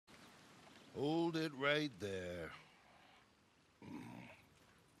Hold it right there.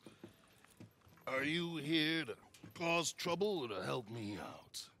 Are you here to cause trouble or to help me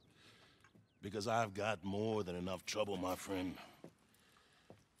out? Because I've got more than enough trouble, my friend.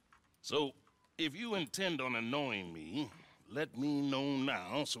 So, if you intend on annoying me, let me know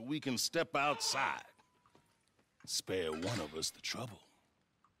now so we can step outside. Spare one of us the trouble.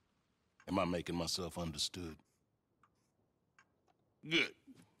 Am I making myself understood? Good.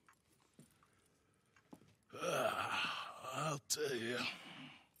 I'll tell you,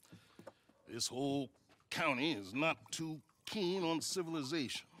 this whole county is not too keen on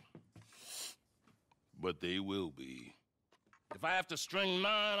civilization. But they will be. If I have to string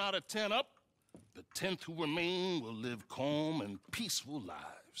 9 out of 10 up, the 10th who remain will live calm and peaceful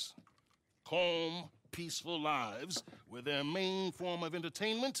lives. Calm, peaceful lives where their main form of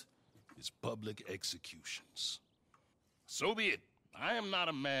entertainment is public executions. So be it. I am not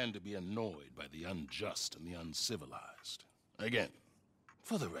a man to be annoyed by the unjust and the uncivilized. Again,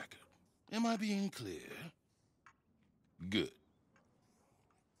 for the record, am I being clear? Good.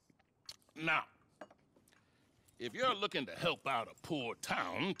 Now, if you're looking to help out a poor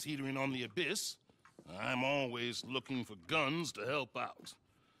town teetering on the abyss, I'm always looking for guns to help out.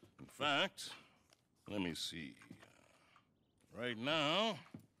 In fact, let me see. Right now,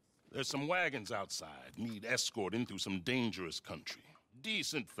 there's some wagons outside, need escorting through some dangerous country.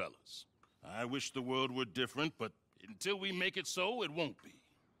 Decent fellas. I wish the world were different, but until we make it so, it won't be.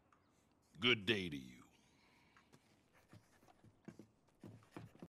 Good day to you.